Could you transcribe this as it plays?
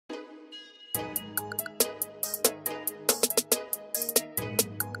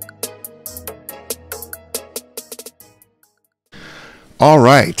All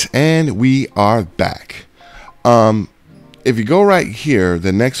right, and we are back. If you go right here,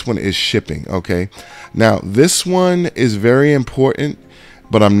 the next one is shipping. Okay, now this one is very important,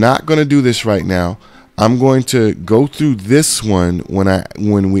 but I'm not going to do this right now. I'm going to go through this one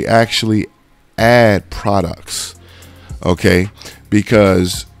when we actually add products. Okay,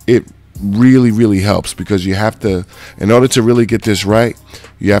 because it really helps, because you have to, in order to really get this right,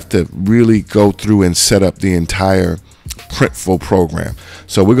 you have to really go through and set up the entire Printful program.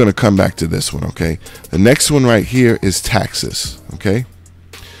 So we're going to come back to this one. Okay, the next one right here is taxes. Okay,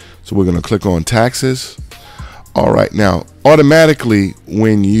 so we're going to click on taxes. All right, now automatically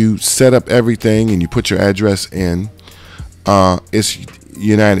when you set up everything and you put your address in, it's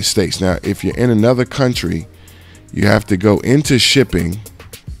United States. Now if you're in another country, you have to go into shipping,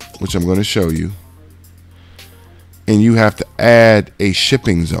 which I'm going to show you, and you have to add a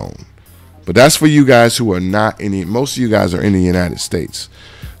shipping zone. But that's for you guys who are not in the, most of you guys are in the United States.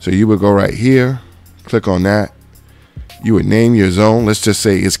 So you would go right here, click on that. You would name your zone. Let's just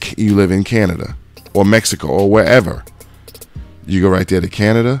say you live in Canada or Mexico or wherever. You go right there to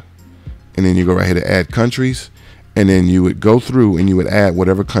Canada, and then you go right here to add countries, and then you would go through and you would add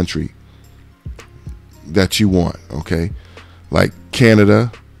whatever country that you want. Okay, like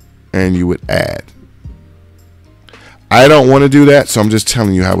Canada, and you would add. I don't want to do that, so I'm just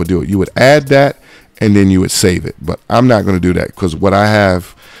telling you how we do it. You would add that, and then you would save it. But I'm not going to do that because what I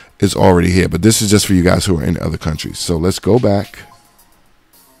have is already here. But this is just for you guys who are in other countries. So let's go back.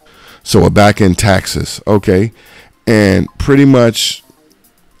 So we're back in taxes. Okay, and pretty much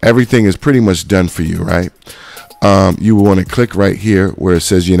everything is pretty much done for you, right? You will want to click right here where it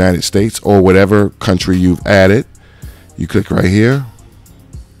says United States or whatever country you've added. You click right here,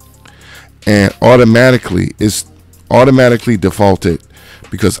 and automatically it's automatically defaulted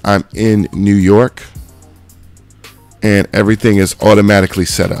because I'm in New York, and everything is automatically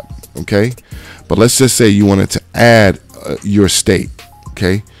set up. Okay, but let's just say you wanted to add your state.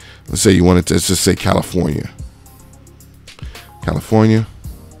 Okay, let's say you wanted to, let's just say California,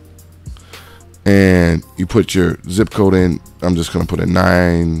 and you put your zip code in. I'm just going to put a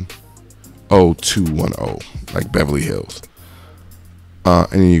 90210, like Beverly Hills,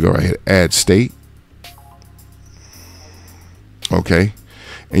 and then you go right here, add state. Okay,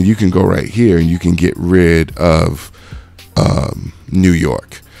 and you can go right here and you can get rid of New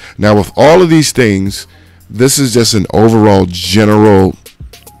York. Now with all of these things, this is just an overall general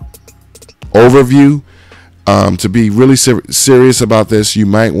overview. To be really serious about this, you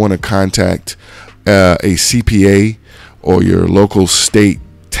might want to contact a CPA or your local state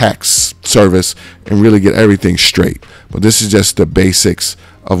tax service and really get everything straight. But this is just the basics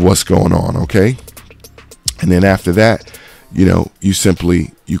of what's going on. Okay, and then after that, you know, you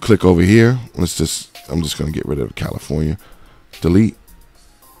click over here. I'm just going to get rid of California. Delete.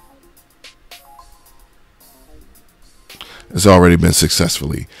 It's already been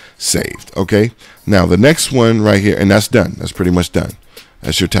successfully saved. Okay. Now the next one right here, and that's done. That's pretty much done.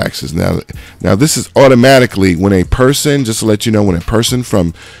 That's your taxes. Now this is automatically when a person, just to let you know, when a person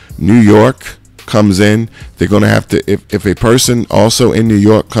from New York comes in, they're going to have to, if a person also in New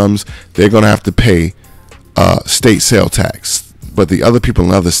York comes, they're going to have to pay state sale tax, but the other people in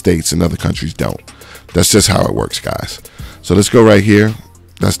other states and other countries don't. That's just how it works, guys. So let's go right here.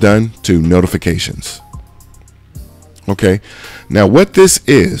 That's done. To notifications. Okay, now what this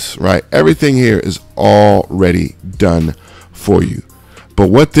is, right, everything here is already done for you,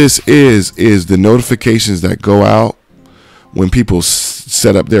 but what this is the notifications that go out when people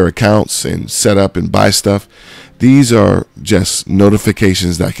set up their accounts and set up and buy stuff. These are just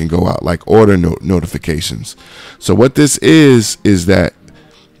notifications that can go out, like order notifications. So what this is that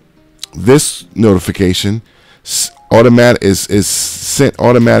this notification is sent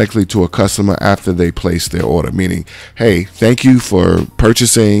automatically to a customer after they place their order, meaning, hey, thank you for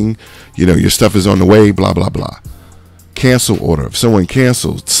purchasing, you know, your stuff is on the way, blah blah blah. Cancel order. If someone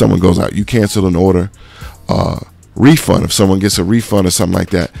cancels, someone goes out, you cancel an order. Refund, if someone gets a refund or something like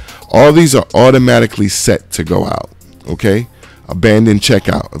that. All these are automatically set to go out. Okay, abandon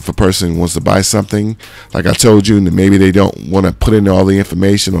checkout. If a person wants to buy something, like I told you, and maybe they don't want to put in all the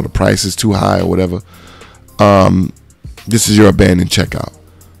information or the price is too high or whatever, this is your abandoned checkout.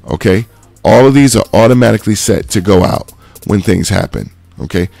 Okay, all of these are automatically set to go out when things happen.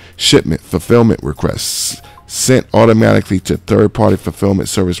 Okay, shipment, fulfillment requests sent automatically to third-party fulfillment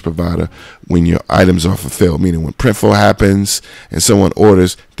service provider when your items are fulfilled, meaning when Printful happens and someone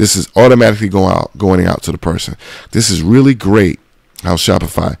orders, this is automatically going out to the person. This is really great how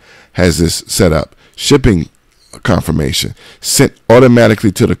Shopify has this set up. Shipping confirmation sent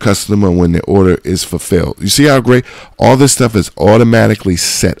automatically to the customer when the order is fulfilled. You see how great all this stuff is automatically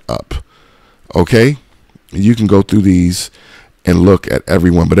set up. Okay, you can go through these and look at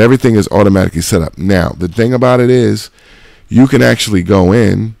everyone, but everything is automatically set up. Now the thing about it is you can actually go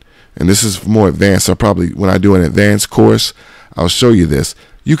in, and this is more advanced. So probably when I do an advanced course, I'll show you this.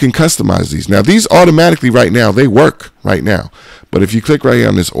 You can customize these. Now these automatically right now, they work right now, but if you click right here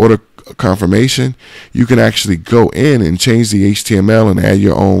on this order confirmation, you can actually go in and change the HTML and add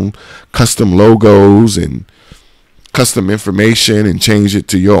your own custom logos and custom information and change it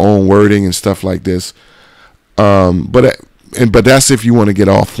to your own wording and stuff like this. But that's if you want to get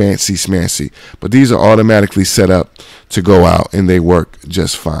all fancy smancy. But these are automatically set up to go out and they work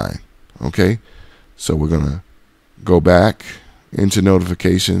just fine. Okay, so we're gonna go back into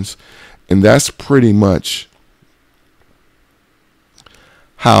notifications, and that's pretty much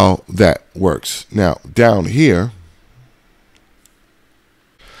how that works. Now down here,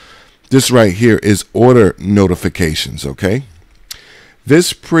 this right here is order notifications. Okay,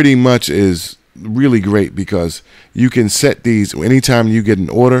 this pretty much is really great because you can set these anytime you get an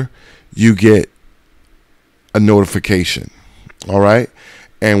order, you get a notification. All right,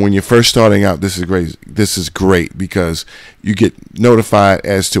 and when you're first starting out, this is great. This is great because you get notified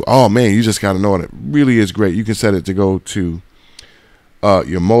as to, oh man, you just got an order. It really is great. You can set it to go to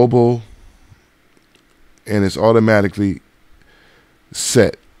your mobile, and it's automatically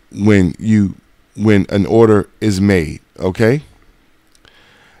set when an order is made. Okay,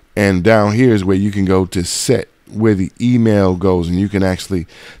 and down here is where you can go to set where the email goes, and you can actually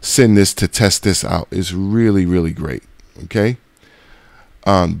send this to test this out. It's really, really great. Okay,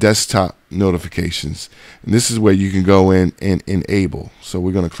 desktop notifications, and this is where you can go in and enable. So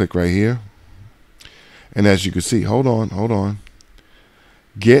we're going to click right here, and as you can see, hold on,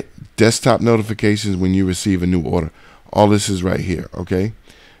 get desktop notifications when you receive a new order. All this is right here. Okay,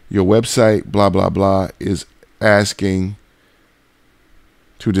 your website blah blah blah is asking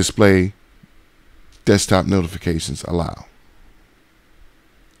to display desktop notifications. Allow.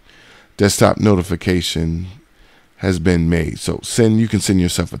 Desktop notification has been made. So you can send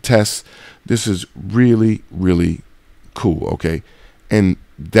yourself a test. This is really, really cool. Okay, and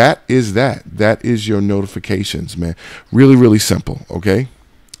that is your notifications, man. Really, really simple. Okay,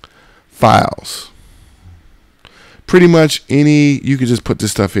 files. Pretty much you can just put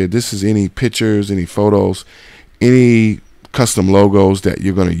this stuff here. This is any pictures, any photos, any custom logos that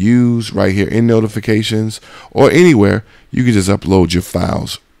you're going to use right here in notifications or anywhere. You can just upload your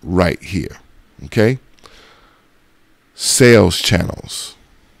files right here. Okay, sales channels.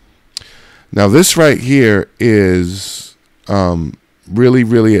 Now this right here is really,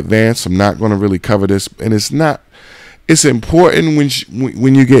 really advanced. I'm not going to really cover this, and it's important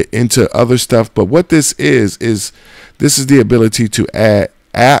when you get into other stuff. But what this is this is the ability to add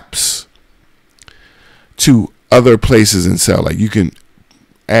apps to other places and sell. Like you can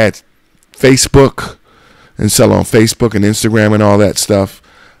add Facebook and sell on Facebook and Instagram and all that stuff,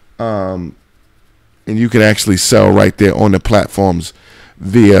 and you can actually sell right there on the platforms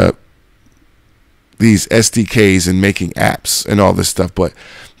via these SDKs and making apps and all this stuff. But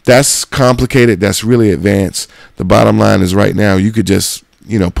that's complicated. That's really advanced. The bottom line is right now you could just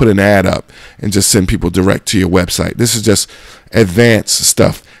put an ad up and just send people direct to your website. This is just advanced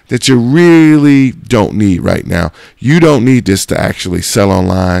stuff that you really don't need right now. You don't need this to actually sell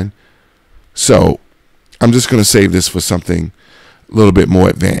online. So I'm just going to save this for something a little bit more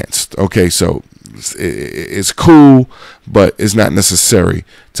advanced. Okay, so it's cool, but it's not necessary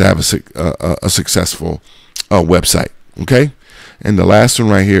to have a successful website. Okay, and the last one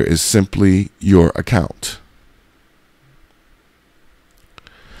right here is simply your account.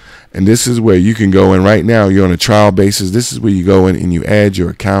 And this is where you can go in right now. You're on a trial basis. This is where you go in and you add your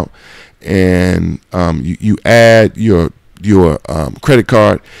account, and you add your credit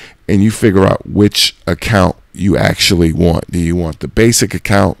card, and you figure out which account you actually want. Do you want the basic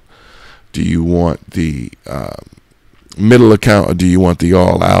account? Do you want the middle account, or do you want the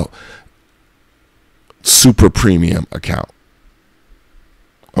all out super premium account?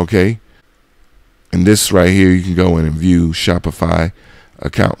 Okay, and this right here, you can go in and view Shopify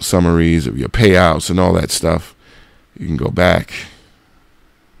account summaries of your payouts and all that stuff. You can go back.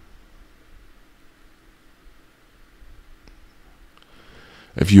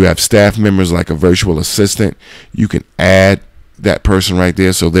 If you have staff members like a virtual assistant, you can add that person right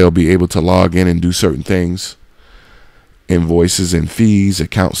there so they'll be able to log in and do certain things. Invoices and fees,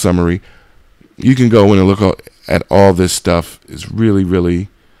 account summary. You can go in and look at all this stuff. It's really, really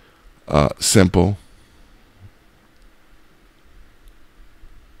simple.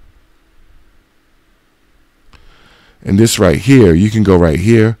 And this right here, you can go right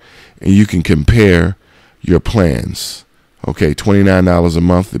here and you can compare your plans. Okay, $29 a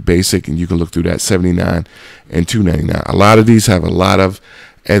month, the basic, and you can look through that, $79 and $299. A lot of these have a lot of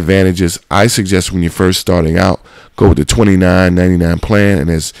advantages. I suggest when you're first starting out, go with the $29.99 plan, and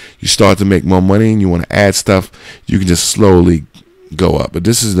as you start to make more money and you want to add stuff, you can just slowly go up. But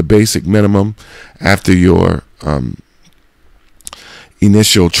this is the basic minimum. After your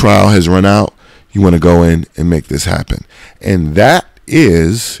initial trial has run out, you want to go in and make this happen. And that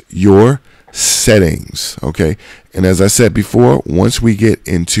is your settings. Okay, and as I said before, once we get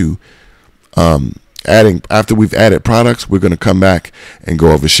into after we've added products, we're going to come back and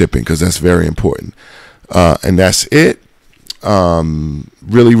go over shipping, because that's very important. And that's it.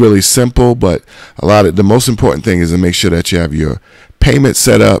 Really simple, but the most important thing is to make sure that you have your payment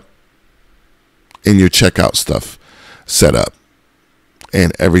set up and your checkout stuff set up,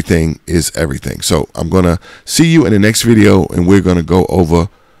 and everything is everything. So I'm going to see you in the next video, and we're going to go over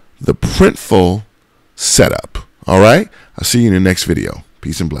the Printful setup. All right, I'll see you in the next video.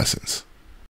 Peace and blessings.